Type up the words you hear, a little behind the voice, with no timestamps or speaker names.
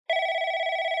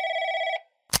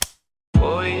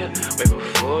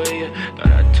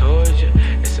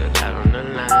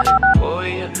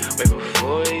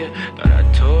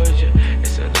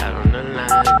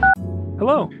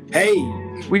Hello. Hey,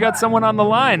 We got someone on the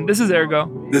line. This is Ergo.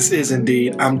 this is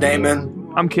indeed. I'm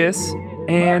Damon. I'm Kiss.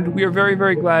 And we are very,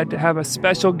 very glad to have a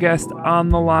special guest on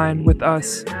the line with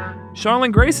us.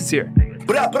 Charlene Grace is here.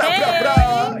 Bra, bra, bra,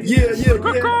 bra.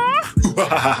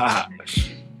 Yeah.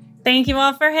 Thank you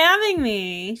all for having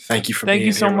me. Thank you for Thank being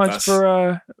you so here with much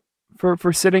us.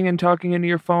 for sitting and talking into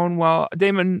your phone while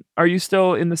Damon, are you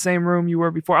still in the same room you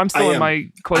were before? I'm still I in am. my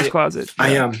clothes closet. I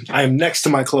am. I am next to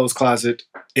my clothes closet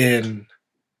in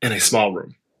a small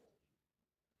room.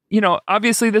 You know,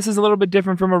 obviously this is a little bit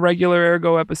different from a regular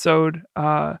Ergo episode,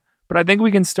 but I think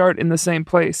we can start in the same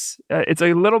place. It's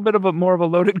a little bit of a more of a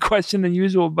loaded question than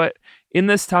usual, but in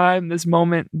this time, this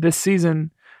moment, this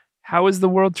season, how is the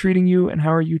world treating you and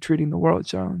how are you treating the world,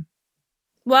 Charlene?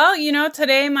 Well,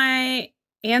 today my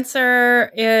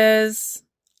answer is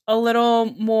a little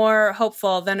more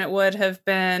hopeful than it would have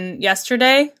been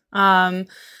yesterday,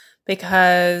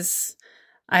 because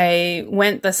I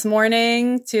went this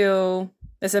morning to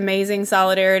this amazing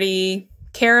solidarity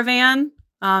caravan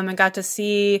and got to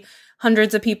see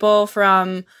hundreds of people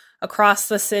from across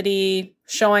the city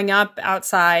showing up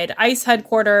outside ICE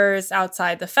headquarters,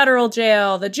 outside the federal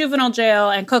jail, the juvenile jail,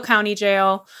 and Cook County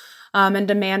Jail, and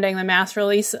demanding the mass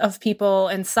release of people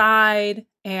inside,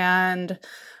 and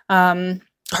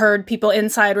heard people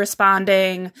inside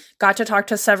responding, got to talk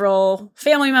to several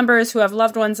family members who have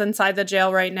loved ones inside the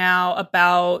jail right now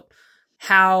about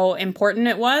how important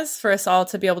it was for us all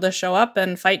to be able to show up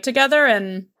and fight together.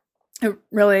 And it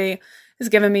really has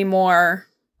given me more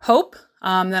hope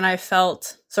than I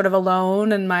felt sort of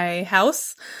alone in my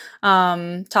house,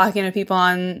 talking to people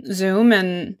on Zoom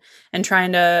and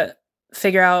trying to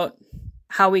figure out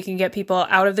how we can get people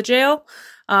out of the jail.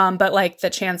 But like the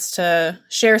chance to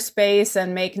share space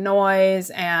and make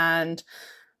noise and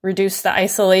reduce the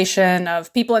isolation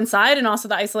of people inside and also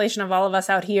the isolation of all of us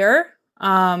out here.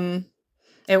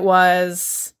 It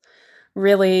was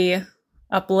really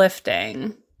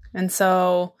uplifting. And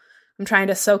so I'm trying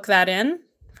to soak that in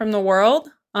from the world,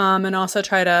 and also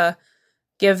try to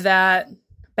give that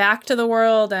back to the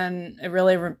world. And it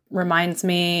really reminds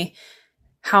me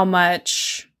how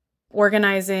much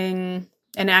organizing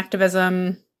and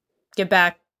activism give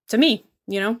back to me,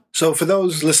 So for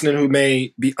those listening who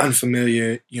may be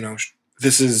unfamiliar,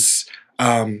 this is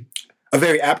a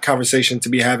very apt conversation to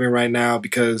be having right now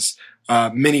because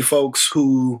many folks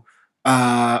who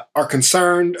are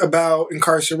concerned about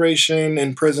incarceration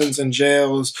in prisons and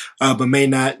jails, but may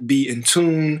not be in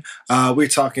tune. We're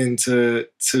talking to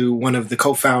one of the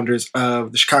co-founders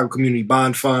of the Chicago Community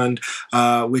Bond Fund,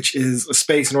 which is a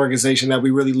space and organization that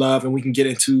we really love, and we can get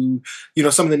into,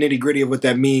 some of the nitty-gritty of what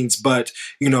that means. But,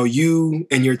 you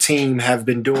and your team have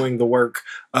been doing the work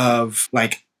of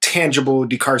tangible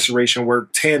decarceration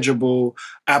work, tangible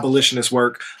abolitionist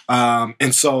work.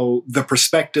 And so the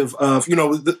perspective of,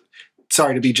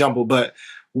 sorry to be jumbled, but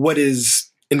what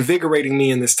is invigorating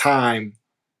me in this time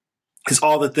is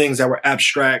all the things that were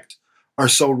abstract are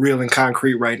so real and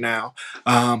concrete right now.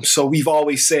 So we've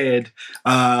always said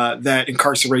that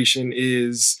incarceration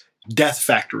is death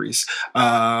factories.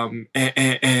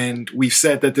 And we've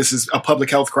said that this is a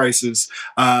public health crisis,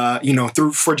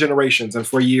 for generations and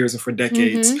for years and for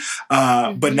decades.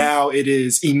 But now it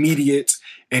is immediate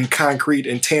and concrete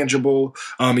and tangible.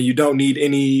 And you don't need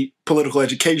any political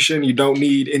education. You don't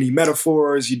need any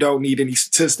metaphors. You don't need any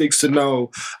statistics to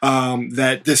know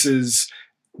that this is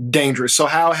dangerous. So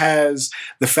how has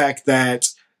the fact that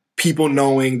people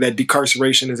knowing that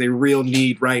decarceration is a real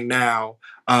need right now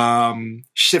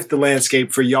shift the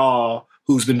landscape for y'all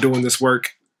who's been doing this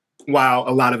work while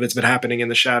a lot of it's been happening in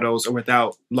the shadows or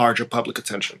without larger public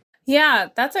attention? Yeah,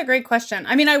 that's a great question.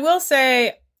 I mean, I will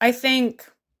say, I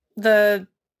think the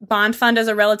Bond Fund is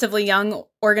a relatively young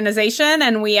organization,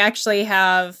 and we actually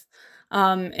have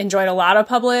enjoyed a lot of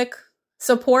public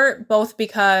support, both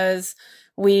because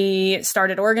we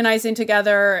started organizing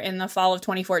together in the fall of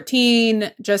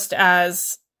 2014, just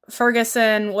as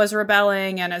Ferguson was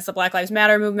rebelling and as the Black Lives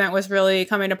Matter movement was really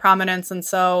coming to prominence. And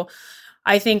so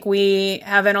I think we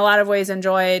have in a lot of ways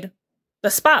enjoyed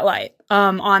the spotlight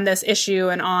on this issue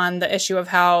and on the issue of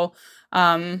how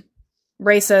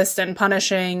racist and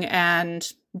punishing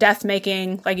and death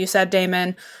making, like you said,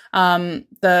 Damon,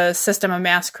 the system of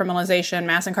mass criminalization,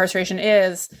 mass incarceration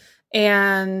is.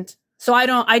 And so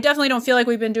I definitely don't feel like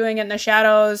we've been doing it in the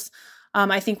shadows.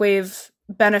 I think we've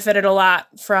benefited a lot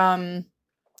from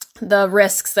the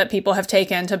risks that people have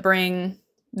taken to bring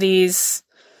these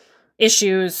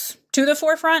issues to the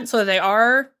forefront, so that they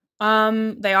are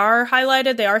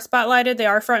highlighted, they are spotlighted, they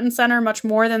are front and center much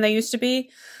more than they used to be.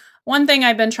 One thing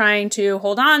I've been trying to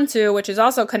hold on to, which is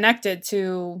also connected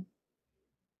to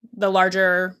the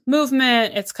larger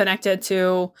movement. It's connected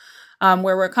to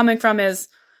where we're coming from. Is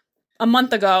a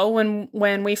month ago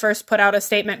when we first put out a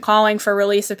statement calling for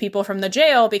release of people from the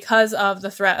jail because of the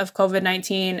threat of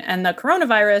COVID-19 and the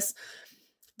coronavirus,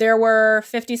 there were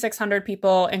 5,600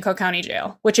 people in Cook County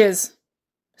Jail, which is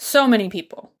so many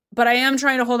people. But I am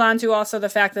trying to hold on to also the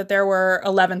fact that there were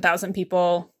 11,000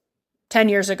 people 10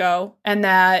 years ago, and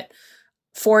that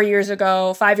 5 years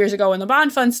ago, when the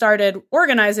Bond Fund started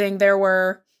organizing, there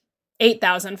were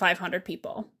 8,500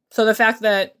 people. So the fact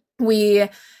that we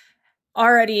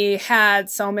already had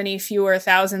so many fewer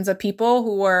thousands of people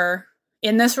who were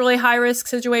in this really high-risk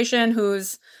situation,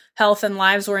 whose health and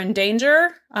lives were in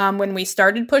danger when we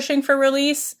started pushing for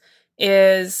release,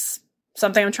 is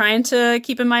something I'm trying to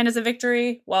keep in mind as a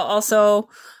victory, while also,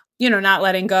 not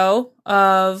letting go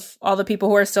of all the people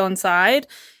who are still inside.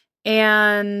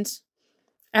 And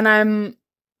I'm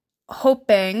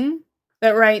hoping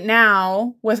that right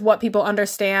now, with what people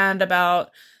understand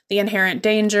about the inherent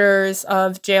dangers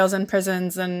of jails and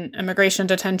prisons and immigration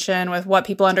detention, with what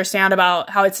people understand about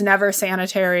how it's never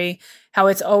sanitary, how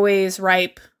it's always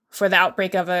ripe for the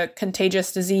outbreak of a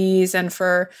contagious disease and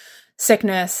for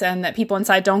sickness, and that people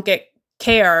inside don't get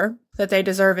care that they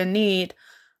deserve and need.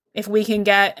 If we can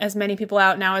get as many people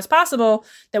out now as possible,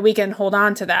 that we can hold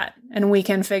on to that, and we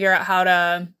can figure out how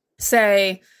to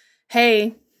say,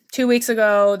 hey, 2 weeks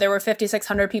ago, there were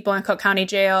 5,600 people in Cook County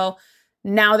Jail.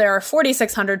 Now there are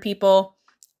 4,600 people.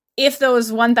 If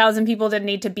those 1,000 people didn't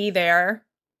need to be there,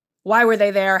 why were they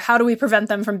there? How do we prevent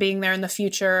them from being there in the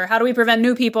future? How do we prevent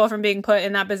new people from being put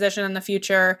in that position in the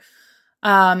future?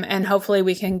 And hopefully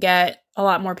we can get a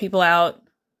lot more people out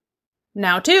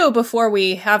now too, before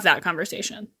we have that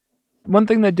conversation. One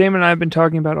thing that Damon and I have been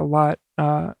talking about a lot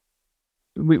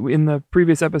in the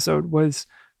previous episode was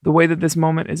the way that this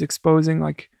moment is exposing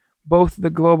both the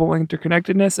global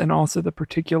interconnectedness and also the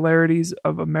particularities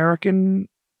of American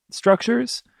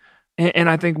structures. And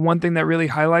I think one thing that really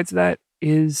highlights that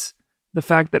is the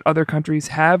fact that other countries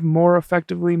have more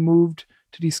effectively moved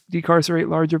to decarcerate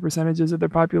larger percentages of their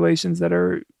populations that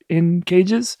are in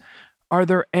cages. Are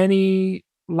there any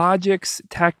logics,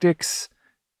 tactics,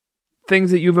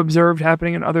 things that you've observed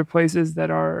happening in other places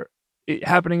that are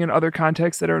happening in other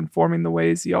contexts that are informing the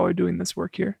ways y'all are doing this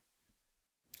work here?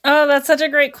 Oh, that's such a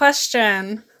great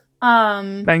question.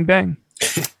 Bang, bang.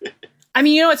 I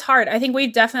mean, it's hard. I think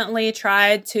we've definitely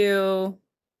tried to,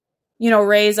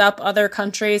 raise up other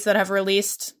countries that have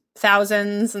released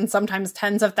thousands and sometimes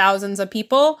tens of thousands of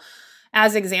people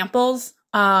as examples.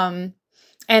 And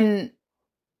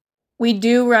we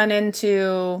do run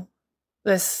into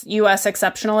this U.S.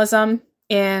 exceptionalism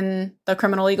in the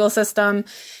criminal legal system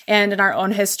and in our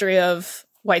own history of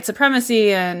white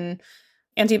supremacy and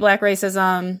anti-Black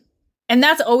racism. And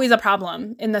that's always a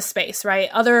problem in this space, right?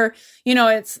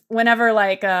 It's whenever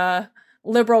a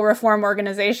liberal reform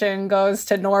organization goes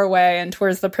to Norway and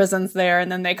tours the prisons there,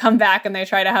 and then they come back and they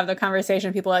try to have the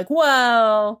conversation, people are like,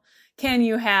 well, can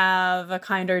you have a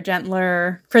kinder,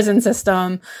 gentler prison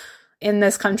system in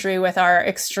this country with our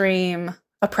extreme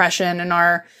oppression and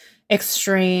our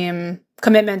extreme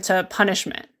commitment to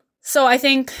punishment? So I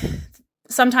think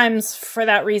sometimes for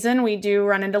that reason, we do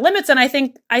run into limits. And I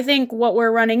think what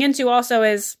we're running into also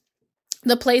is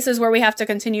the places where we have to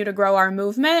continue to grow our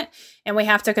movement, and we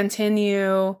have to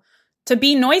continue to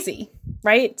be noisy,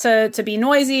 right? To be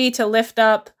noisy, to lift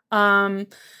up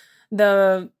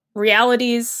the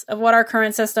realities of what our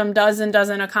current system does and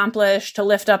doesn't accomplish, to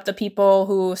lift up the people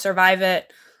who survive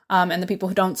it and the people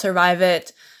who don't survive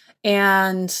it.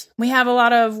 And we have a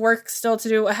lot of work still to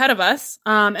do ahead of us.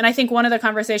 And I think one of the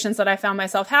conversations that I found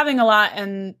myself having a lot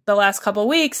in the last couple of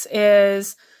weeks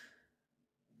is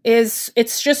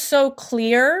it's just so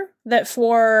clear that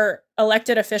for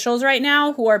elected officials right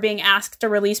now who are being asked to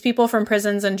release people from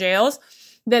prisons and jails,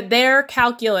 that their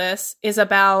calculus is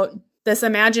about this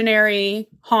imaginary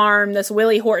harm, this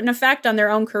Willie Horton effect on their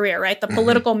own career, right? The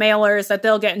political mailers that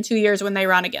they'll get in 2 years when they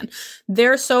run again.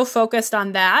 They're so focused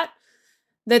on that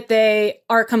they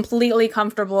are completely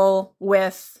comfortable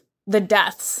with the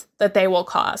deaths that they will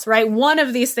cause, right? One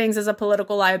of these things is a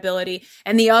political liability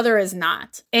and the other is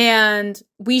not. And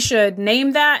we should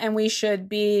name that, and we should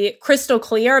be crystal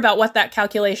clear about what that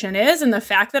calculation is, and the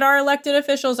fact that our elected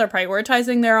officials are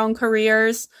prioritizing their own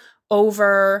careers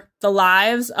over the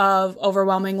lives of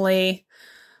overwhelmingly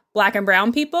Black and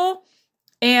brown people.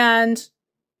 And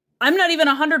I'm not even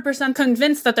 100%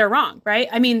 convinced that they're wrong, right?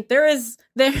 I mean,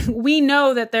 we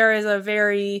know that there is a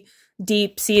very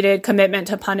deep-seated commitment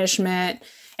to punishment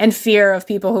and fear of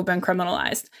people who've been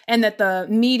criminalized, and that the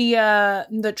media,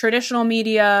 the traditional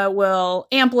media, will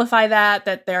amplify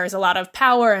that there's a lot of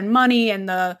power and money in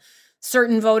the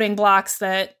certain voting blocks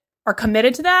that are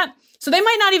committed to that. So they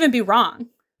might not even be wrong,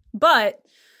 but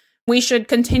we should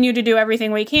continue to do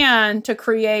everything we can to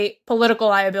create political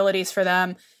liabilities for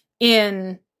them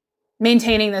in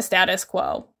maintaining the status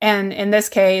quo. And in this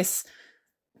case,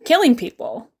 killing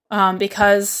people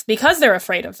because they're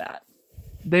afraid of that.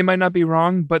 They might not be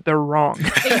wrong, but they're wrong.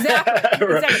 Exactly.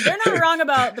 Right. They're not wrong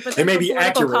about the potential political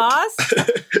accurate. cost,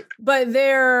 but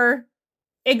they're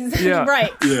Yeah.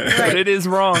 right. Yeah. But it is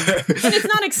wrong. And it's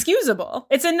not excusable.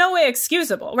 It's in no way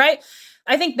excusable, right?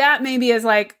 I think that maybe is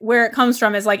like where it comes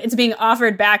from, is like it's being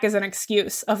offered back as an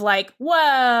excuse of like,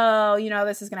 well,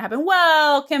 this is going to happen.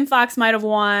 Well, Kim Foxx might have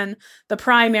won the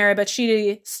primary, but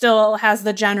she still has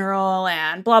the general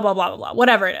and blah, blah, blah, blah, blah,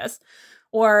 whatever it is.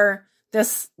 Or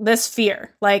this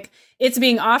fear, like it's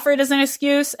being offered as an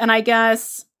excuse. And I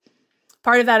guess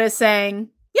part of that is saying,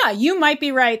 yeah, you might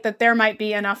be right that there might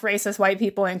be enough racist white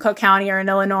people in Cook County or in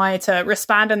Illinois to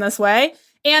respond in this way.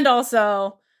 And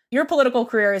also, your political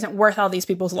career isn't worth all these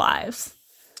people's lives.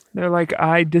 They're like,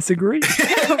 I disagree.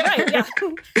 Right, yeah.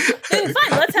 Then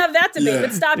fine, let's have that debate. Yeah.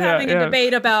 Let's stop having a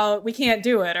debate about we can't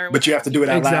do it. But you have to do it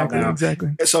out Exactly, loud now. exactly.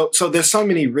 So there's so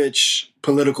many rich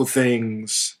political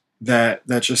things that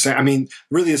you're saying. I mean,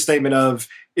 really a statement of,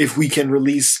 if we can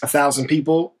release 1,000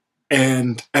 people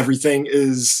and everything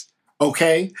is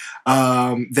okay,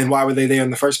 then why were they there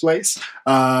in the first place?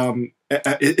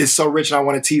 It's so rich, and I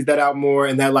want to tease that out more.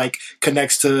 And that like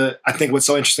connects to, I think what's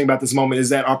so interesting about this moment is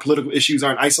that our political issues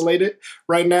aren't isolated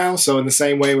right now. So in the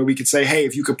same way where we could say, hey,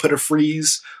 if you could put a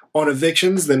freeze on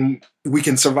evictions, then we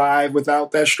can survive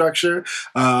without that structure.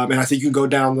 And I think you can go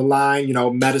down the line,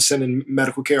 medicine and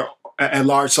medical care at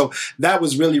large. So that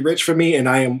was really rich for me, and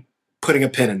I am putting a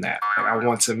pin in that. I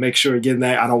want to make sure, again,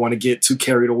 that I don't want to get too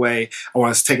carried away. I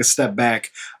want us to take a step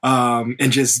back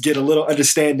and just get a little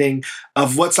understanding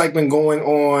of what's like been going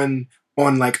on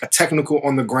like a technical,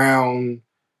 on the ground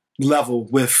level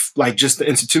with like just the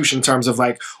institution, in terms of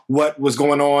like what was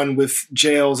going on with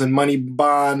jails and money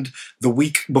bond the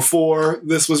week before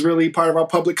this was really part of our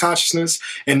public consciousness.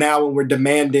 And now when we're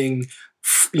demanding,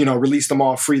 release them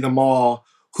all, free them all,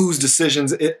 whose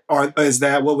decisions is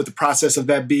that? What would the process of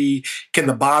that be? Can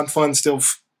the bond fund still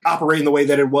operate in the way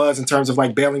that it was in terms of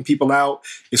like bailing people out?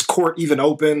 Is court even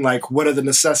open? Like, what are the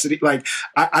necessities? Like,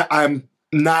 I'm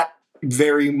not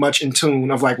very much in tune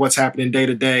of like what's happening day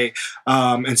to day.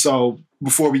 And so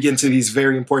before we get into these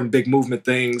very important big movement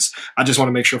things, I just want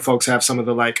to make sure folks have some of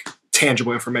the like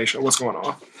tangible information of what's going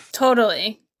on.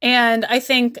 Totally. And I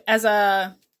think as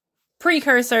a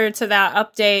precursor to that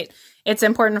update, it's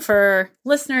important for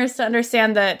listeners to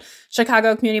understand that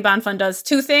Chicago Community Bond Fund does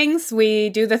two things. We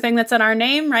do the thing that's in our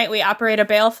name, right? We operate a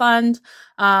bail fund.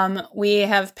 We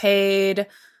have paid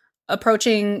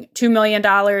approaching $2 million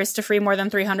to free more than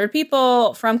 300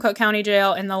 people from Cook County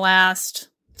Jail in the last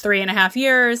 3.5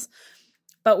 years.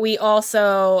 But we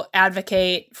also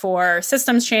advocate for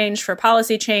systems change, for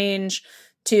policy change,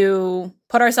 to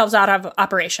put ourselves out of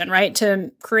operation, right?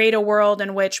 To create a world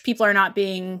in which people are not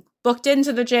being booked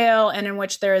into the jail and in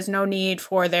which there is no need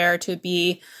for there to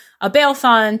be a bail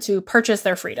fund to purchase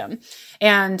their freedom,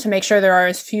 and to make sure there are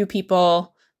as few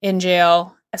people in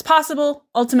jail as possible.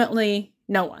 Ultimately,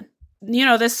 no one.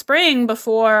 This spring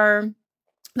before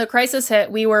the crisis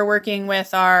hit, we were working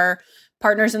with our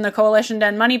partners in the Coalition to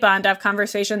End Money Bond to have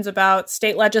conversations about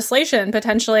state legislation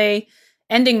potentially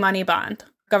ending money bond.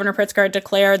 Governor Pritzker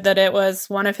declared that it was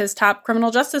one of his top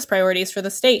criminal justice priorities for the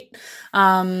state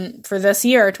for this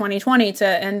year, 2020, to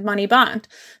end money bond.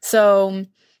 So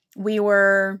we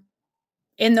were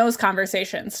in those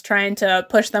conversations, trying to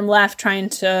push them left, trying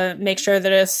to make sure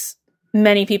that as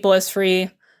many people as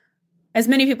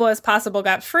possible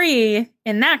got free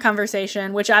in that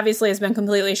conversation, which obviously has been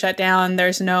completely shut down.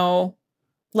 There's no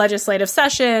legislative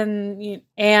session,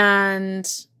 and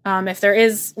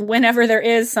whenever there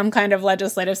is some kind of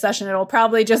legislative session, it'll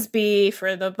probably just be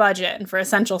for the budget and for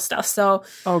essential stuff. So,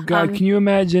 oh God, can you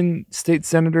imagine state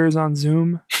senators on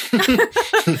Zoom?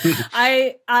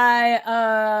 I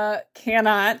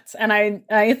cannot, and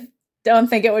I don't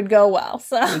think it would go well.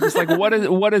 So they're just like,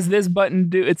 what does this button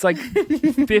do? It's like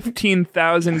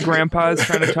 15,000 grandpas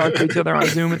trying to talk to each other on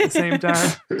Zoom at the same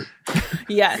time.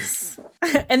 Yes.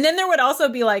 And then there would also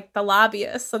be like the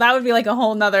lobbyists. So that would be like a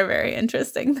whole nother very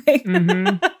interesting thing.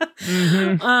 Mm-hmm.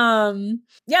 Mm-hmm.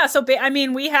 Yeah. So,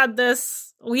 we had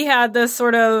this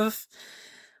sort of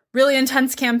really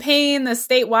intense campaign, the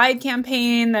statewide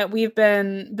campaign that we've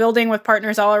been building with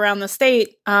partners all around the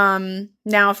state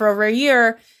now for over a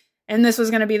year. And this was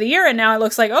going to be the year. And now it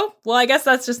looks like, oh, well, I guess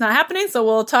that's just not happening. So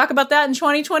we'll talk about that in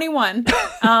 2021.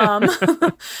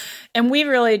 And we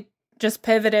really just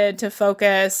pivoted to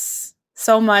focus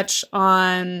so much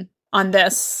on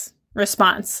this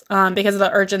response because of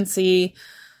the urgency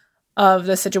of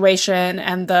the situation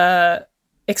and the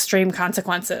extreme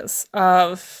consequences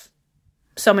of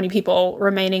so many people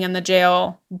remaining in the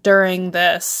jail during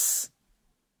this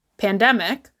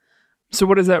pandemic. So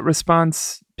what does that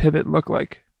response pivot look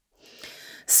like?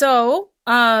 So,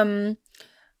 the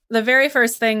very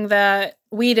first thing that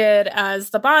we did as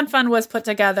the bond fund was put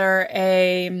together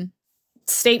a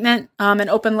statement, an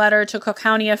open letter to Cook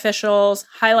County officials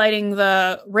highlighting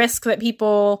the risk that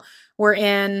people were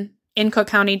in Cook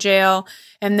County Jail,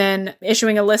 and then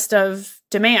issuing a list of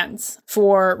demands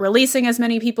for releasing as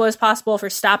many people as possible, for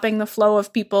stopping the flow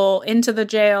of people into the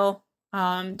jail,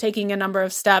 taking a number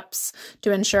of steps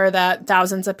to ensure that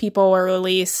thousands of people were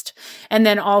released, and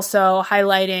then also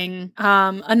highlighting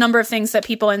a number of things that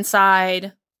people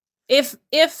inside,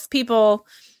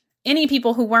 any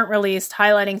people who weren't released,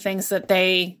 highlighting things that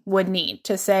they would need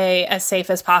to stay as safe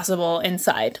as possible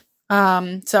inside.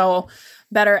 So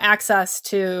better access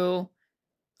to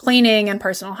cleaning and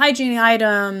personal hygiene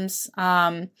items,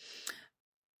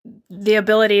 the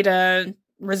ability to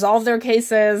resolve their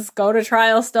cases, go to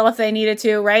trial still if they needed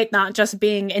to, right? Not just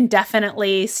being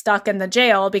indefinitely stuck in the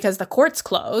jail because the court's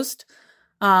closed.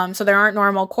 So there aren't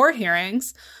normal court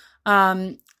hearings.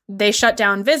 They shut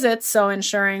down visits, so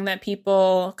ensuring that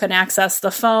people can access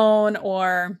the phone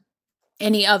or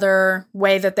any other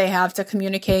way that they have to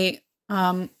communicate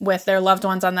with their loved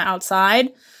ones on the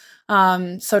outside.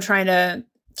 So trying to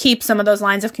keep some of those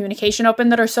lines of communication open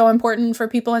that are so important for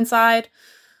people inside.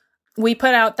 We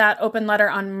put out that open letter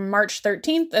on March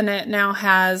 13th, and it now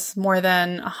has more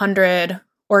than 100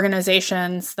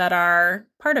 organizations that are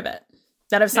part of it,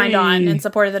 that have signed on in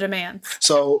support of the demands.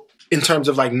 So in terms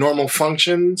of like normal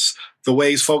functions, the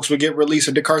ways folks would get released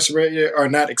or decarcerated are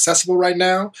not accessible right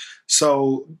now.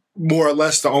 So more or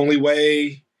less the only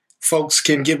way folks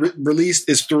can get released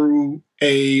is through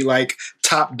a like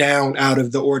top down, out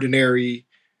of the ordinary,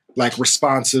 like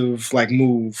responsive like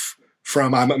move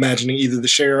from, I'm imagining, either the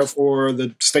sheriff or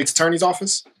the state's attorney's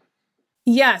office?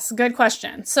 Yes, good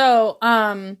question. So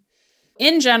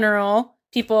in general,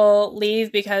 people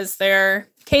leave because their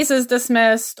case is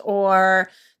dismissed, or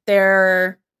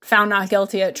they're found not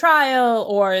guilty at trial,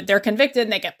 or they're convicted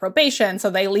and they get probation. So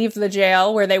they leave the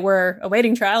jail where they were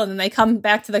awaiting trial, and then they come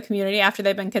back to the community after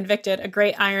they've been convicted. A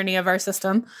great irony of our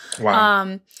system.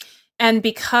 Wow. And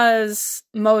because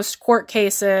most court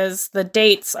cases, the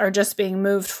dates are just being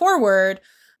moved forward,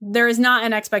 there is not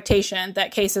an expectation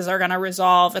that cases are going to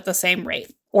resolve at the same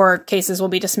rate, or cases will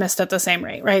be dismissed at the same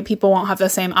rate, right? People won't have the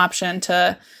same option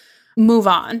to move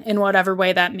on in whatever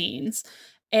way that means.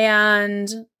 And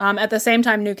at the same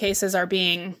time, new cases are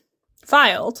being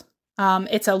filed.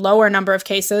 It's a lower number of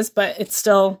cases, but it's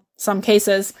still some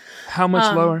cases. How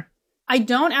much lower? I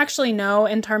don't actually know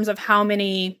in terms of how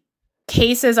many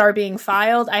cases are being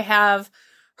filed. I have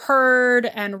heard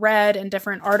and read in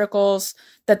different articles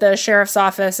that the sheriff's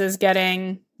office is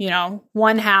getting,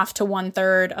 1/2 to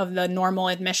 1/3 of the normal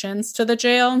admissions to the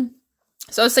jail.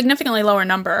 So a significantly lower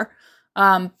number.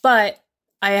 But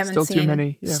I haven't seen too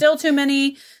many. Yeah. Still too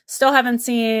many. Still haven't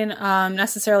seen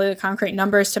necessarily the concrete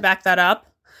numbers to back that up.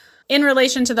 In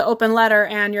relation to the open letter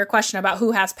and your question about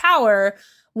who has power,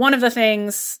 one of the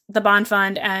things the Bond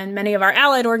Fund and many of our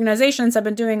allied organizations have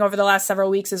been doing over the last several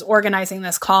weeks is organizing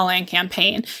this call-in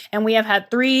campaign. And we have had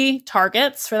 3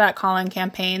 targets for that call-in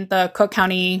campaign: the Cook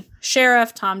County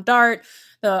Sheriff, Tom Dart,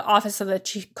 the Office of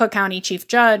the Cook County Chief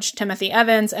Judge, Timothy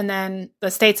Evans, and then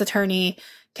the state's attorney,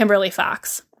 Kimberly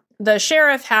Fox. The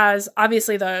sheriff has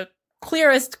obviously the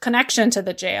clearest connection to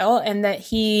the jail, and that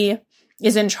he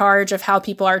is in charge of how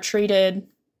people are treated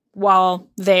while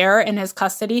there in his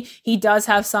custody. He does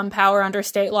have some power under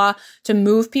state law to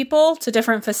move people to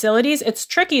different facilities. It's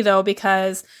tricky, though,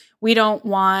 because we don't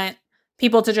want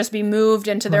people to just be moved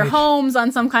into their homes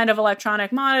on some kind of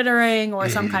electronic monitoring or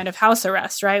some kind of house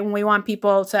arrest, right? When we want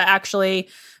people to actually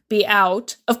be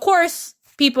out. Of course,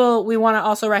 we want to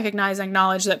also recognize and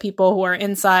acknowledge that people who are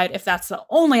inside, if that's the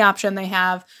only option they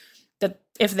have, that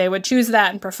if they would choose that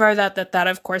and prefer that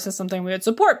of course is something we would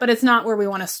support, but it's not where we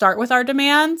want to start with our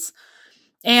demands.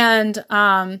 And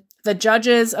the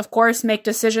judges, of course, make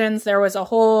decisions. There was a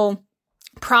whole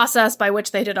process by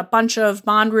which they did a bunch of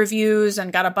bond reviews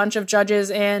and got a bunch of judges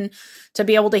in to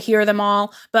be able to hear them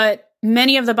all. But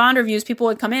many of the bond reviews, people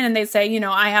would come in and they'd say,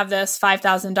 I have this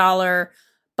 $5,000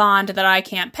 bond that I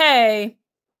can't pay.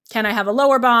 Can I have a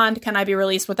lower bond? Can I be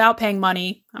released without paying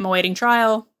money? I'm awaiting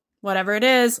trial. Whatever it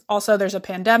is. Also, there's a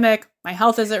pandemic. My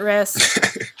health is at risk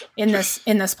in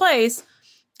this place.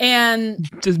 And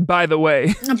just by the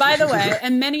way,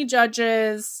 and many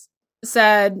judges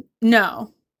said,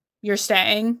 no, you're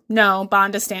staying. No,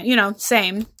 bond is staying.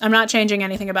 Same. I'm not changing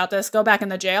anything about this. Go back in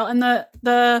the jail. And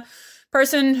the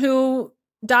person who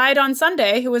died on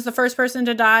Sunday, who was the first person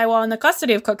to die while in the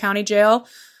custody of Cook County Jail,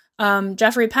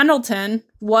 Jeffrey Pendleton,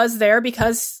 was there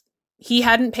because he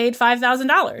hadn't paid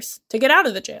 $5,000 to get out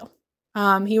of the jail.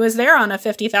 He was there on a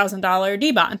 $50,000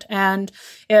 D bond. And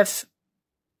if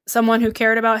someone who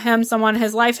cared about him, someone in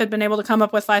his life had been able to come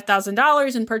up with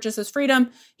 $5,000 and purchase his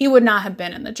freedom, he would not have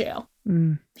been in the jail.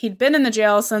 He'd been in the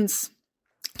jail since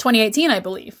 2018, I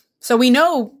believe. So we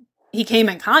know he came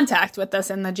in contact with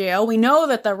this in the jail. We know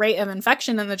that the rate of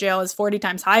infection in the jail is 40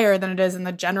 times higher than it is in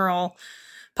the general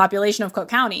population of Cook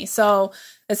County. So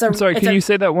I'm sorry, can you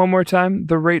say that one more time?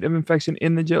 The rate of infection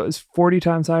in the jail is 40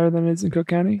 times higher than it is in Cook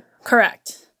County?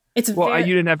 Correct. It's you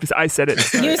didn't have to. I said it.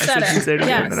 You said it.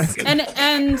 Yes.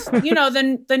 And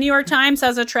the New York Times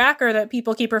has a tracker that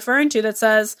people keep referring to that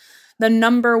says the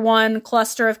number one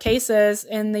cluster of cases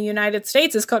in the United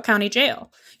States is Cook County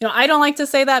Jail. I don't like to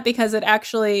say that because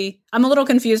I'm a little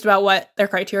confused about what their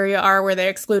criteria are, where they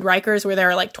exclude Rikers, where there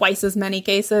are like twice as many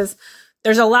cases.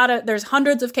 There's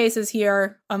hundreds of cases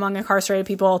here among incarcerated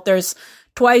people. There's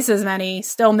twice as many,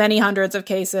 still many hundreds of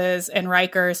cases in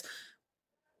Rikers.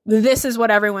 This is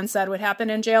what everyone said would happen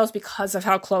in jails because of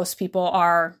how close people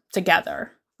are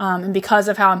together, and because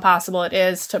of how impossible it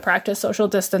is to practice social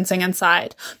distancing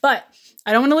inside. But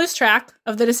I don't want to lose track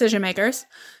of the decision makers.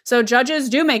 So judges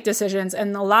do make decisions,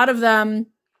 and a lot of them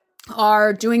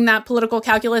are doing that political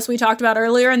calculus we talked about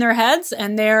earlier in their heads,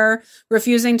 and they're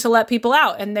refusing to let people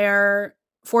out, and they're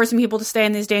forcing people to stay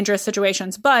in these dangerous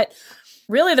situations. But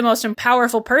really the most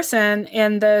powerful person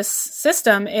in this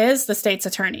system is the state's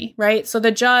attorney, right? So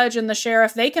the judge and the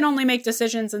sheriff, they can only make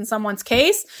decisions in someone's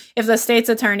case if the state's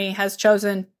attorney has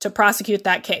chosen to prosecute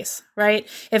that case, right?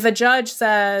 If a judge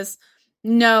says,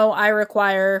 no, I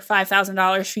require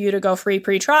 $5,000 for you to go free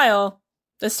pre-trial,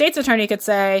 the state's attorney could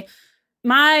say,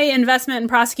 my investment in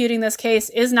prosecuting this case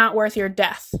is not worth your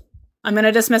death. I'm going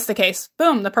to dismiss the case.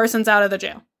 Boom, the person's out of the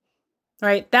jail,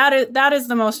 right? That is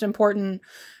the most important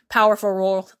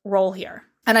powerful role here.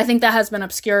 And I think that has been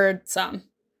obscured some.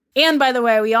 And by the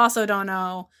way, we also don't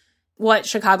know what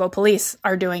Chicago police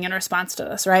are doing in response to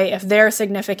this, right? If they're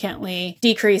significantly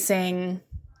decreasing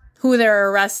who they're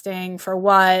arresting for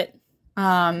what,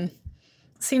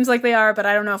 seems like they are, but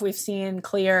I don't know if we've seen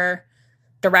clear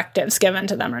directives given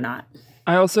to them or not.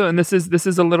 I also, and this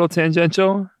is a little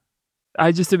tangential,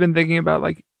 I just have been thinking about,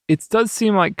 like, it does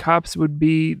seem like cops would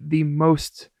be the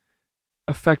most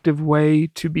effective way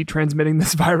to be transmitting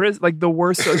this virus. Like, the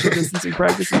worst social distancing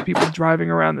practice is people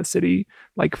driving around the city,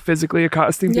 like, physically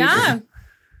accosting people. Yeah,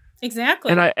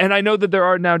 exactly. And I know that there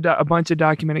are now a bunch of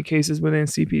documented cases within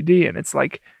CPD, and it's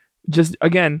like, just,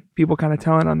 again, people kind of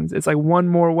telling on this. It's like one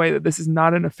more way that this is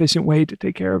not an efficient way to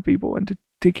take care of people and to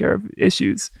take care of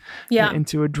issues, and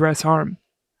to address harm.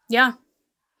 Yeah.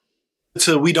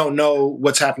 So we don't know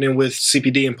what's happening with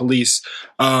CPD and police.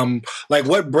 Like,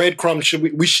 what breadcrumbs should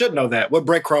we should know that. What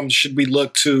breadcrumbs should we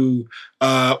look to,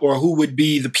 or who would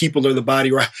be the people or the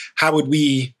body, or how would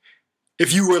we,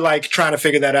 if you were like trying to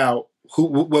figure that out,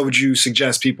 what would you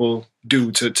suggest people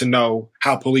do to know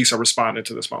how police are responding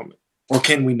to this moment? Or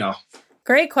can we know?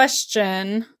 Great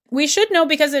question. We should know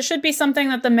because it should be something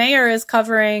that the mayor is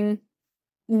covering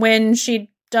when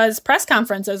she does press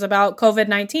conferences about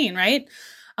COVID-19, right?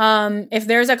 If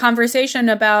there's a conversation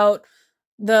about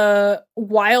the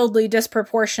wildly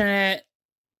disproportionate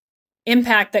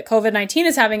impact that COVID-19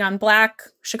 is having on Black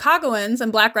Chicagoans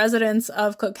and Black residents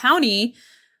of Cook County,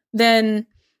 then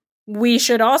we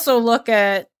should also look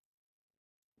at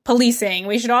policing.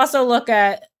 We should also look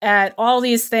at all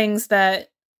these things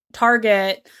that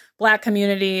target Black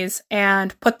communities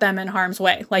and put them in harm's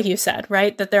way, like you said,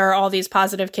 right? That there are all these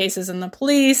positive cases in the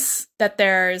police, that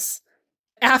there's,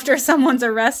 after someone's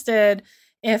arrested,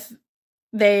 if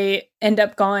they end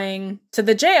up going to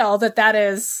the jail, that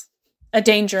is a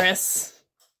dangerous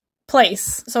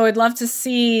place. So I'd love to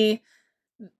see,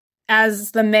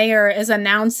 as the mayor is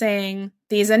announcing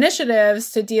these initiatives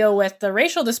to deal with the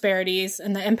racial disparities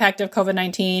and the impact of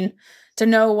COVID-19, to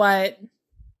know what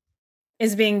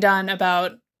is being done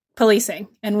about policing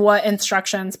and what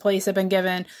instructions police have been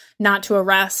given not to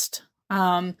arrest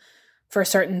for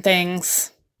certain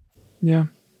things. Yeah.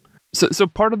 So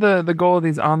part of the goal of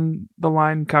these on the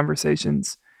line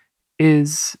conversations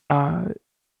is to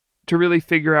really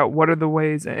figure out what are the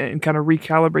ways and kind of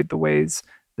recalibrate the ways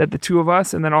that the two of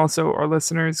us and then also our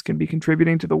listeners can be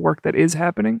contributing to the work that is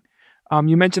happening.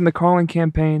 You mentioned the calling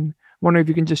campaign. I wonder if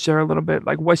you can just share a little bit,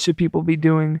 like, what should people be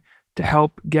doing to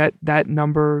help get that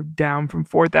number down from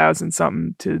 4,000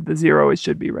 something to the zero it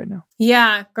should be right now?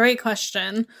 Yeah, great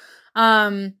question.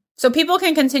 So So people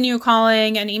can continue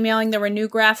calling and emailing. There were new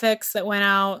graphics that went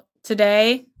out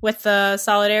today with the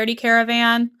Solidarity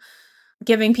Caravan,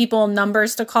 giving people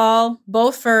numbers to call,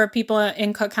 both for people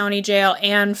in Cook County Jail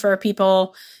and for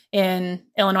people in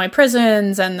Illinois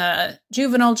prisons and the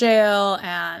juvenile jail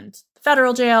and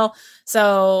federal jail.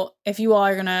 So if you all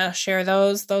are going to share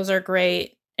those are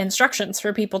great instructions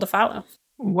for people to follow.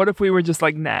 What if we were just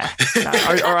like, nah,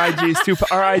 our IG is too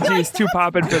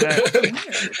poppin' for that.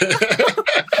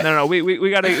 No, we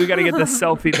gotta get the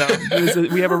selfie though.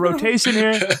 We have a rotation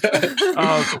here.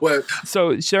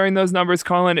 So sharing those numbers,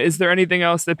 Colin, is there anything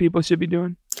else that people should be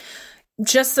doing?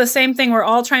 Just the same thing we're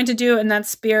all trying to do in that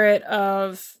spirit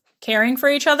of caring for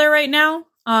each other right now.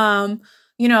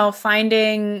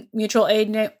 Finding mutual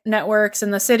aid networks in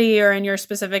the city or in your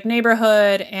specific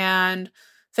neighborhood and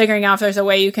figuring out if there's a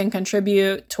way you can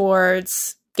contribute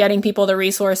towards getting people the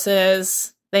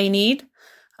resources they need.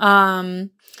 But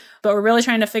we're really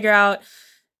trying to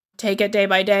take it day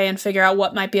by day and figure out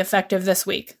what might be effective this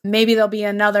week. Maybe there'll be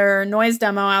another noise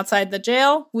demo outside the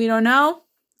jail. We don't know.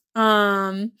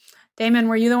 Damon,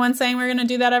 were you the one saying we're going to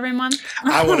do that every month?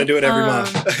 I want to do it every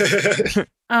month.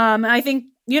 I think,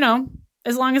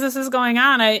 as long as this is going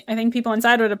on, I think people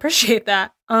inside would appreciate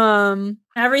that.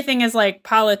 Everything is like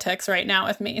politics right now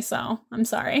with me, so I'm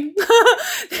sorry.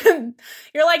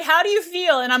 You're like, how do you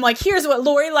feel? And I'm like, here's what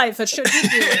Lori Lightfoot should be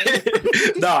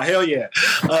doing. No, hell yeah.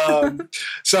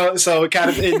 So kind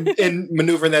of in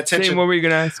maneuvering that tension. Dave, what were you going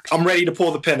to ask? I'm ready to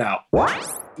pull the pin out.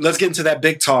 Let's get into that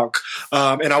big talk.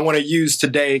 And I want to use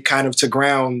today kind of to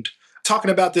ground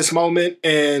talking about this moment.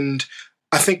 And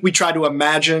I think we try to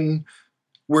imagine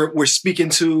we're speaking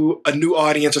to a new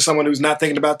audience or someone who's not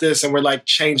thinking about this, and we're like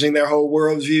changing their whole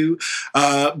worldview.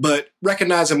 But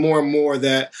recognizing more and more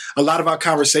that a lot of our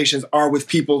conversations are with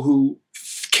people who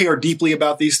care deeply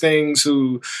about these things,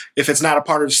 who, if it's not a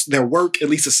part of their work, at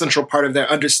least a central part of their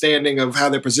understanding of how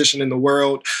they're positioned in the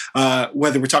world,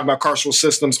 whether we're talking about carceral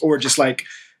systems or just like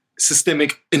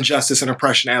systemic injustice and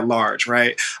oppression at large,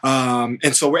 right?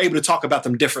 And so we're able to talk about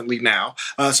them differently now.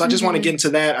 So I just want to get into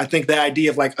that. I think the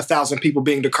idea of like 1,000 people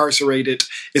being decarcerated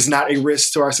is not a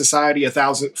risk to our society.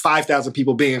 5,000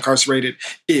 people being incarcerated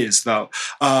is, though.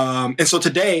 And so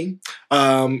today,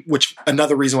 which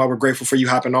another reason why we're grateful for you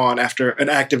hopping on after an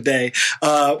active day,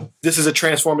 this is a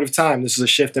transformative time. This is a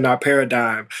shift in our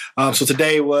paradigm. So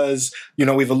today was,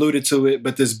 we've alluded to it,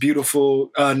 but this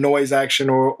beautiful noise action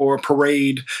or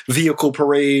parade, vehicle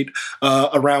parade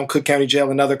around Cook County Jail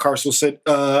and other carceral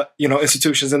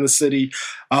institutions in the city.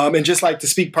 And just like to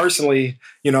speak personally,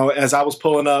 as I was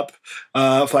pulling up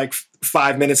like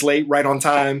 5 minutes late, right on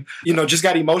time, just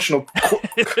got emotional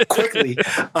quickly,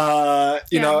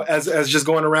 as just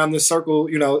going around this circle,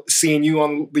 seeing you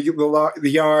on the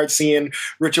yard, seeing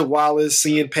Richard Wallace,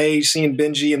 seeing Paige, seeing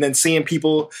Benji, and then seeing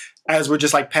people as we're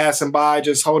just like passing by,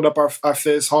 just holding up our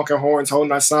fists, honking horns,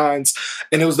 holding our signs.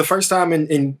 And it was the first time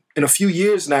in a few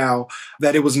years now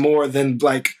that it was more than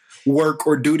like work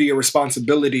or duty or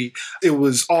responsibility. It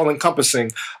was all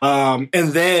encompassing. And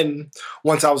then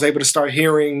once I was able to start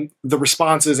hearing the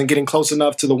responses and getting close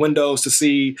enough to the windows to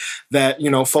see that,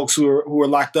 folks who were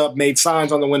locked up made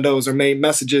signs on the windows or made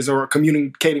messages or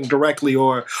communicating directly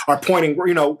or are pointing,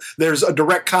 there's a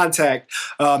direct contact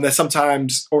that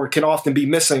sometimes or can often be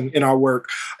missing in our work.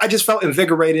 I just felt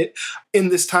invigorated in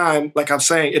this time. Like I'm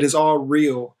saying, it is all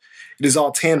real. It is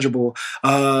all tangible.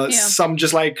 Some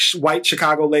just like white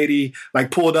Chicago lady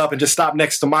like pulled up and just stopped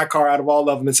next to my car out of all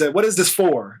of them and said, "What is this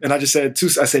for?" And I just said,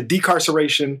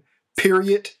 decarceration,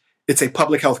 period. It's a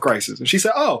public health crisis. And she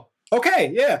said, "Oh,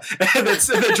 okay, yeah." And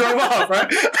they drove off,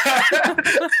 right?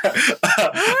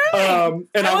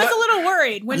 And I was a little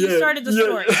worried when you started the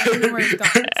story. I didn't know where it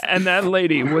was going. And that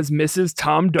lady was Mrs.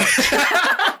 Tom Dutch.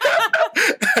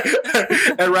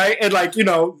 And right, and like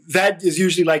that is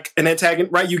usually like an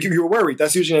antagonist, right? You were worried.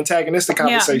 That's usually an antagonistic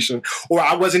conversation, or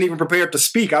I wasn't even prepared to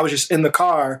speak. I was just in the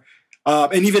car,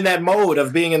 and even that mode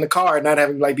of being in the car and not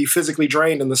having like be physically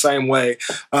drained in the same way.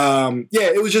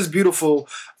 It was just beautiful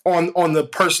on the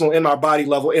personal in our body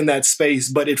level in that space,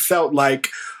 but it felt like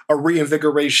a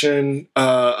reinvigoration,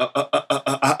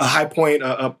 a high point,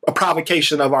 a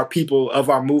provocation of our people, of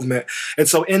our movement. And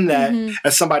so in that,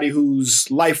 as somebody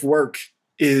whose life work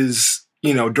is,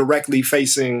 directly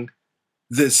facing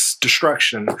this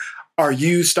destruction, are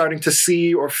you starting to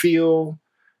see or feel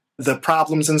the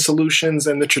problems and solutions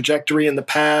and the trajectory and the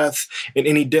path in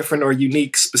any different or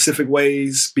unique specific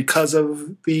ways because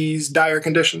of these dire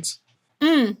conditions?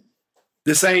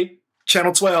 This ain't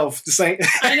Channel 12. This ain't.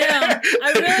 I know.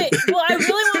 I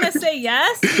really want to say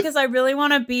yes because I really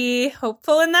want to be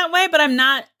hopeful in that way, but I'm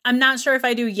not sure if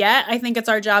I do yet. I think it's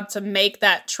our job to make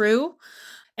that true.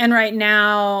 And right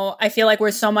now, I feel like we're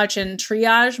so much in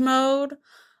triage mode.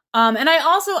 And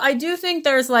I do think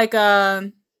there's like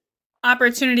a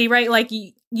opportunity, right? Like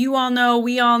you all know,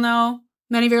 we all know,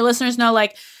 many of your listeners know,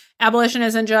 like abolition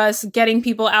isn't just getting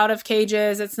people out of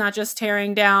cages. It's not just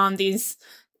tearing down these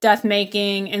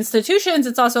death-making institutions.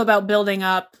 It's also about building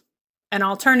up an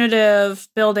alternative,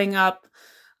 building up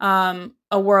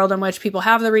a world in which people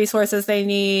have the resources they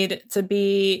need to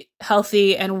be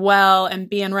healthy and well and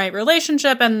be in right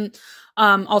relationship, and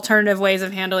alternative ways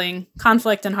of handling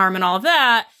conflict and harm and all of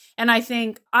that. And I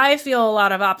feel a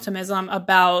lot of optimism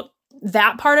about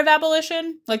that part of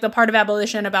abolition, like the part of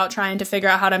abolition about trying to figure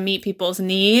out how to meet people's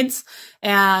needs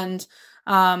and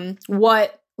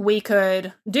what we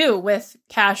could do with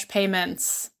cash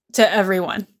payments to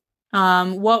everyone,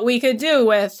 what we could do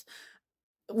with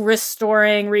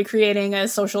recreating a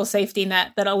social safety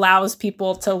net that allows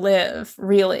people to live,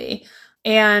 really.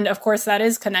 And of course, that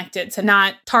is connected to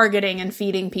not targeting and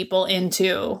feeding people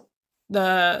into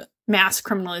the mass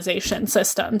criminalization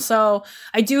system. So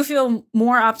I do feel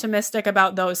more optimistic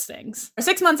about those things.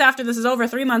 6 months after this is over,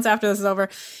 3 months after this is over,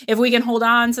 if we can hold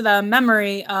on to the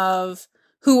memory of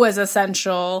who was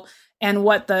essential and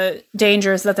what the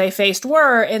dangers that they faced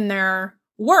were in their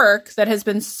work that has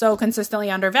been so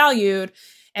consistently undervalued,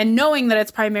 and knowing that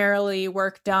it's primarily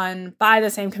work done by the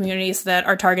same communities that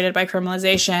are targeted by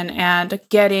criminalization, and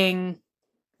getting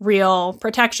real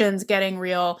protections, getting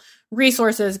real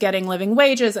resources, getting living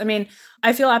wages. I mean,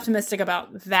 I feel optimistic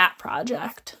about that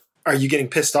project. Are you getting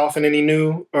pissed off in any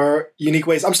new or unique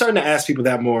ways? I'm starting to ask people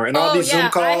that more. And all these Zoom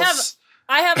calls.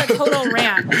 I have a total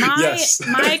rant. Yes.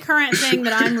 My current thing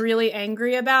that I'm really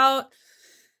angry about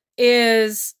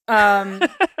is I've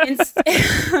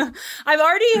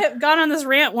already gone on this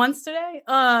rant once today.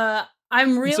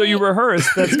 I'm really So you rehearsed.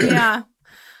 That's good. Yeah.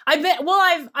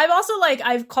 I've also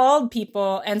I've called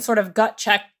people and sort of gut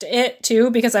checked it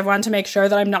too, because I wanted to make sure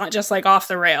that I'm not just like off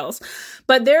the rails.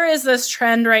 But there is this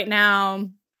trend right now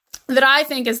that I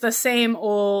think is the same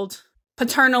old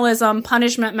paternalism,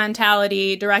 punishment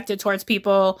mentality directed towards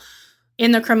people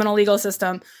in the criminal legal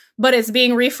system, but it's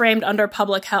being reframed under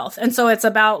public health. And so it's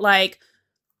about like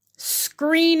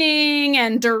screening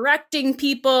and directing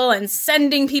people and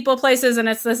sending people places. And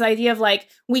it's this idea of like,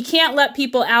 we can't let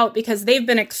people out because they've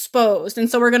been exposed. And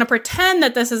so we're going to pretend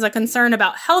that this is a concern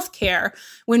about healthcare,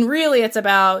 when really it's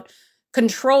about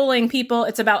controlling people.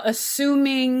 It's about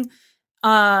assuming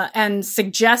and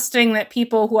suggesting that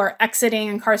people who are exiting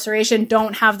incarceration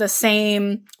don't have the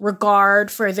same regard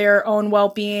for their own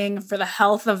well-being, for the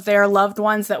health of their loved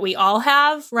ones that we all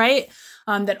have, right?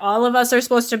 That all of us are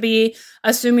supposed to be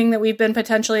assuming that we've been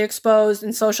potentially exposed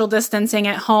and social distancing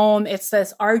at home. It's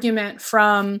this argument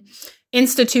from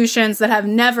institutions that have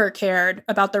never cared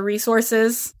about the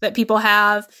resources that people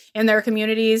have in their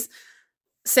communities,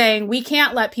 saying we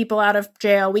can't let people out of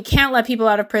jail, we can't let people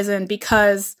out of prison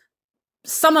because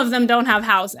some of them don't have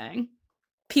housing.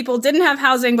 People didn't have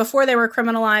housing before they were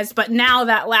criminalized, but now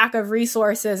that lack of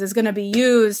resources is going to be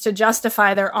used to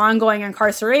justify their ongoing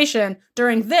incarceration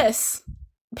during this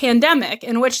pandemic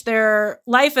in which their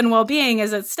life and well-being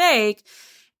is at stake.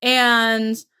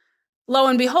 And lo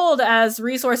and behold, as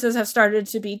resources have started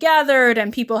to be gathered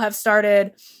and people have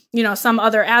started, some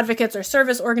other advocates or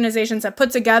service organizations have put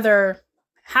together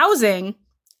housing,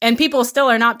 and people still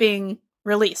are not being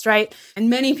released, right?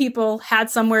 And many people had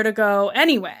somewhere to go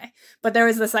anyway. But there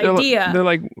was this idea. They're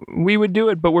like, we would do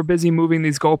it, but we're busy moving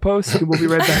these goalposts. We'll be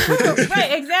right back with you.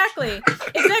 Right, exactly.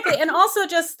 And also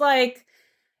just like,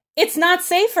 it's not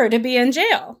safer to be in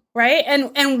jail, right?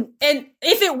 And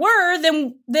if it were,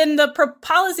 then the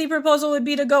policy proposal would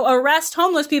be to go arrest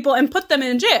homeless people and put them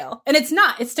in jail. And it's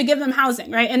not. It's to give them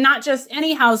housing, right? And not just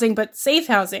any housing, but safe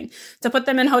housing. To put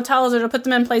them in hotels or to put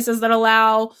them in places that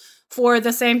allow for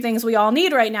the same things we all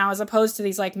need right now, as opposed to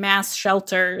these like mass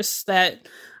shelters that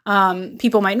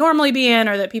people might normally be in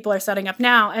or that people are setting up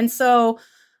now. And so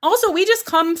also we just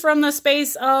come from the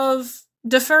space of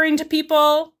deferring to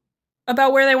people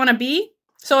about where they want to be.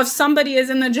 So if somebody is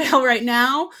in the jail right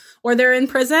now or they're in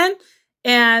prison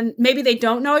and maybe they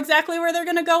don't know exactly where they're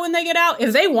going to go when they get out,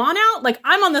 if they want out, like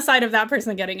I'm on the side of that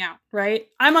person getting out, right?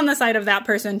 I'm on the side of that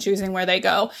person choosing where they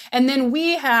go. And then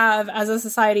we have, as a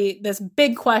society, this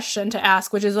big question to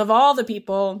ask, which is of all the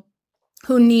people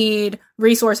who need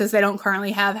resources they don't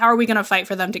currently have, how are we going to fight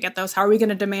for them to get those? How are we going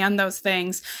to demand those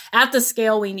things at the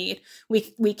scale we need?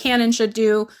 We can and should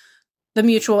do the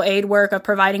mutual aid work of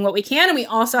providing what we can. And we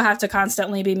also have to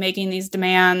constantly be making these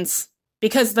demands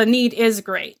because the need is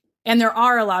great. And there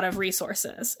are a lot of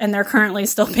resources, and they're currently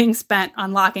still being spent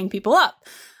on locking people up.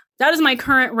 That is my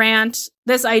current rant.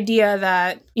 This idea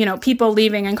that, people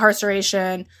leaving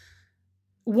incarceration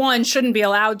one, shouldn't be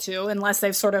allowed to unless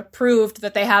they've sort of proved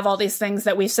that they have all these things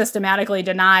that we've systematically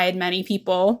denied many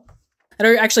people that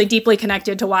are actually deeply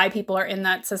connected to why people are in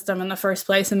that system in the first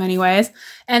place in many ways.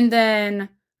 And then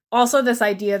also this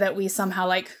idea that we somehow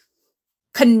like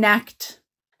connect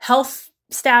health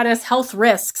status, health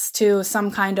risks to some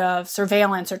kind of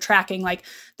surveillance or tracking, like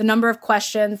the number of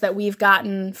questions that we've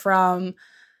gotten from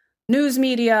news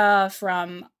media,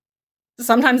 from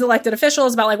sometimes elected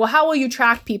officials about like, well, how will you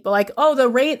track people? Like, oh, the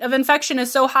rate of infection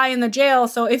is so high in the jail.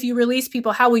 So if you release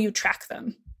people, how will you track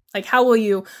them? Like, how will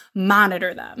you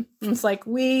monitor them? And it's like,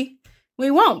 we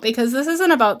won't, because this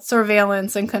isn't about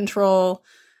surveillance and control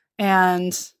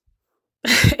and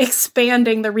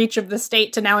expanding the reach of the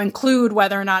state to now include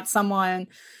whether or not someone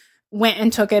went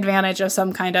and took advantage of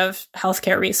some kind of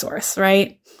healthcare resource,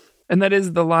 right? And that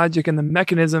is the logic and the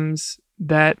mechanisms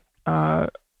that, I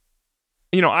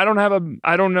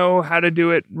don't know how to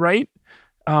do it right.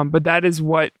 But that is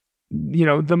what,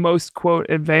 the most, quote,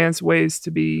 advanced ways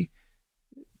to be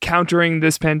countering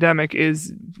this pandemic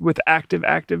is with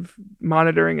active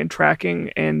monitoring and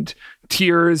tracking and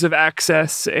tiers of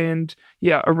access and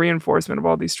a reinforcement of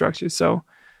all these structures. So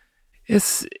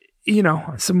it's,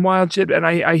 some wild shit. And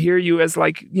I hear you as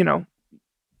like,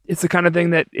 it's the kind of thing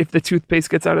that if the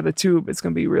toothpaste gets out of the tube, it's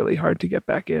going to be really hard to get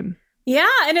back in. Yeah.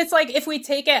 And it's like, if we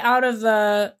take it out of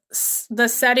the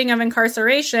setting of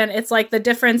incarceration, it's like the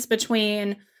difference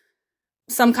between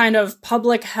some kind of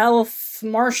public health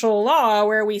martial law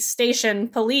where we station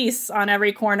police on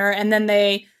every corner and then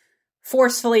they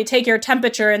forcefully take your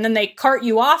temperature and then they cart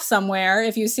you off somewhere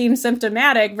if you seem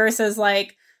symptomatic, versus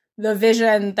like the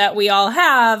vision that we all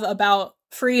have about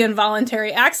free and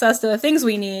voluntary access to the things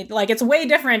we need. Like, it's way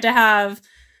different to have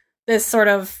this sort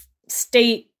of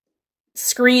state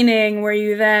screening where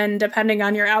you then, depending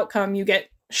on your outcome, you get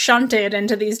shunted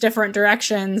into these different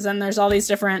directions and there's all these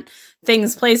different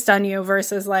things placed on you,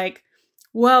 versus like,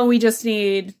 well, we just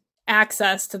need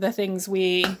access to the things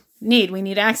we need. We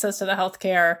need access to the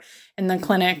healthcare and the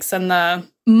clinics and the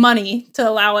money to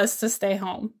allow us to stay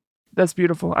home. That's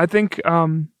beautiful. I think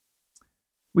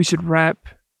we should wrap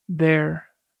there.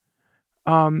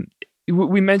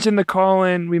 We mentioned the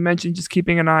call-in. We mentioned just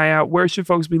keeping an eye out. Where should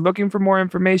folks be looking for more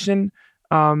information?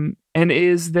 And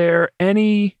is there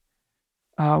any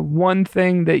one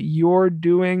thing that you're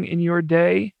doing in your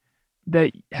day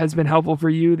that has been helpful for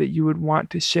you that you would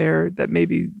want to share that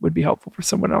maybe would be helpful for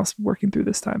someone else working through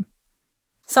this time?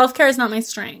 Self-care is not my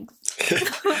strength.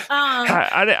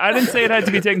 I didn't say it had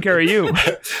to be taking care of you.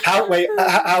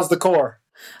 How's the core?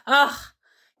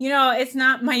 It's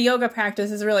not, my yoga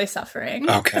practice is really suffering.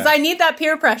 Okay. Because I need that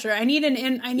peer pressure. I need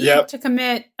to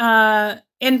commit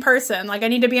in person. Like, I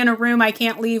need to be in a room I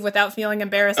can't leave without feeling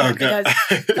embarrassment. Okay.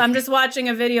 Because if I'm just watching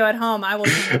a video at home, I will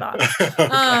turn it off.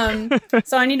 Okay.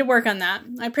 So I need to work on that.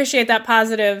 I appreciate that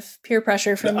positive peer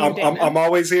pressure from you, David. I'm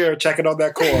always here checking on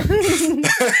that core.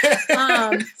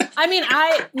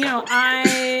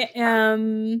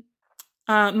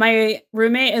 My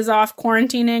roommate is off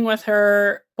quarantining with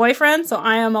her boyfriend, so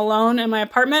I am alone in my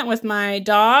apartment with my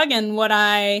dog. And what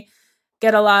I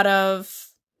get a lot of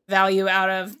value out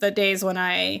of the days when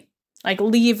I like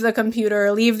leave the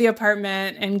computer, leave the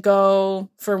apartment, and go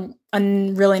for a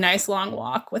really nice long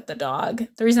walk with the dog.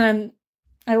 The reason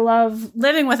I love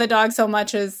living with a dog so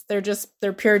much is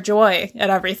they're pure joy at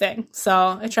everything.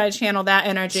 So I try to channel that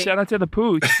energy. Shout out to the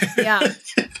pooch. Yeah.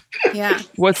 Yeah.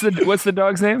 What's the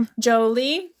dog's name?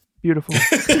 Jolie. Beautiful.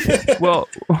 Well,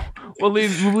 we'll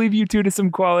leave you two to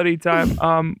some quality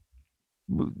time.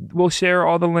 We'll share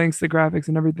all the links, the graphics,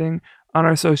 and everything on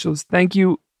our socials. Thank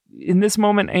you in this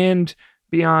moment and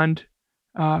beyond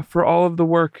for all of the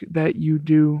work that you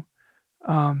do.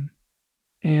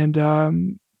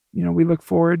 We look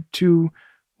forward to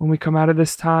when we come out of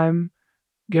this time,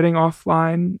 getting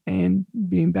offline and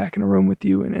being back in a room with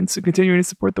you and so continuing to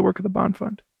support the work of the Bond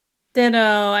Fund. Ditto.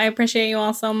 I appreciate you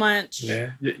all so much.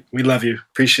 Yeah, we love you.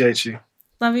 Appreciate you.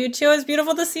 Love you too. It's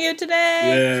beautiful to see you today.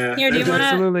 Yeah. Here, do you want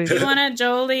a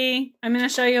Jolie? I'm going to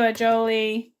show you a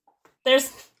Jolie. There's...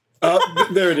 Oh,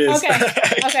 there it is.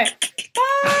 Okay.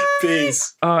 Bye.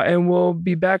 Peace. And we'll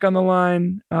be back on the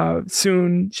line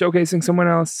soon, showcasing someone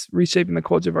else, reshaping the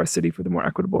culture of our city for the more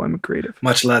equitable and creative.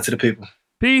 Much love to the people.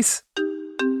 Peace.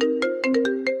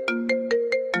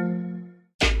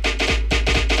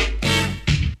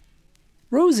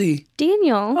 Rosie.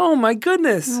 Daniel. Oh my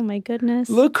goodness. Oh my goodness.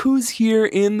 Look who's here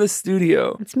in the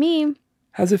studio. It's me.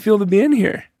 How's it feel to be in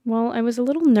here? Well, I was a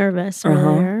little nervous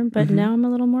earlier, but now I'm a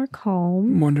little more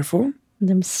calm. Wonderful. And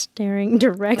I'm staring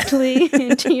directly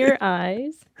into your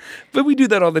eyes. But we do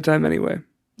that all the time anyway.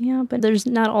 Yeah, but there's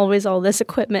not always all this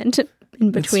equipment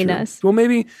in between us. Well,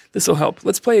 maybe this will help.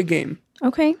 Let's play a game.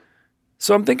 Okay.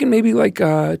 So I'm thinking maybe like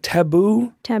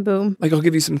Taboo. Taboo. Like I'll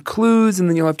give you some clues and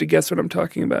then you'll have to guess what I'm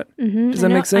talking about. Mm-hmm. Does that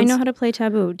make sense? I know how to play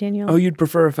Taboo, Daniel. Oh, you'd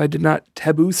prefer if I did not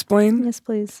taboo-splain? Yes,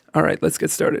 please. All right, let's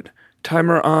get started.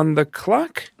 Timer on the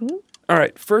clock. Ooh. All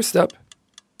right, first up.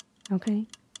 Okay.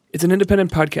 It's an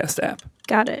independent podcast app.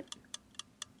 Got it.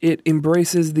 It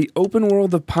embraces the open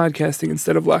world of podcasting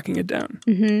instead of locking it down.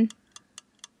 Mm-hmm.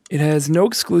 It has no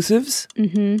exclusives,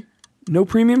 no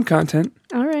premium content,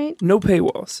 All right. no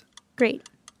paywalls. Great.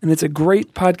 And it's a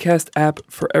great podcast app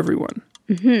for everyone.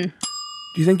 Do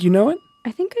you think you know it?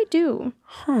 I think I do.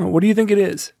 Huh, what do you think it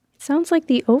is? It sounds like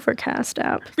the Overcast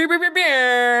app.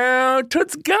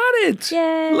 Toots got it!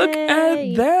 Yay! Look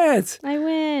at that! I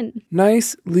win.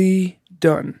 Nicely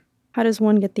done. How does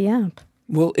one get the app?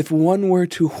 Well, if one were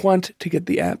to want to get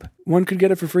the app, one could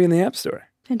get it for free in the App Store.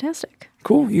 Fantastic.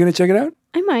 Cool. You gonna check it out?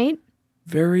 I might.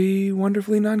 Very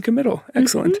wonderfully non-committal.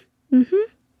 Excellent. Mm-hmm.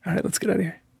 All right, let's get out of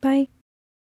here. Bye.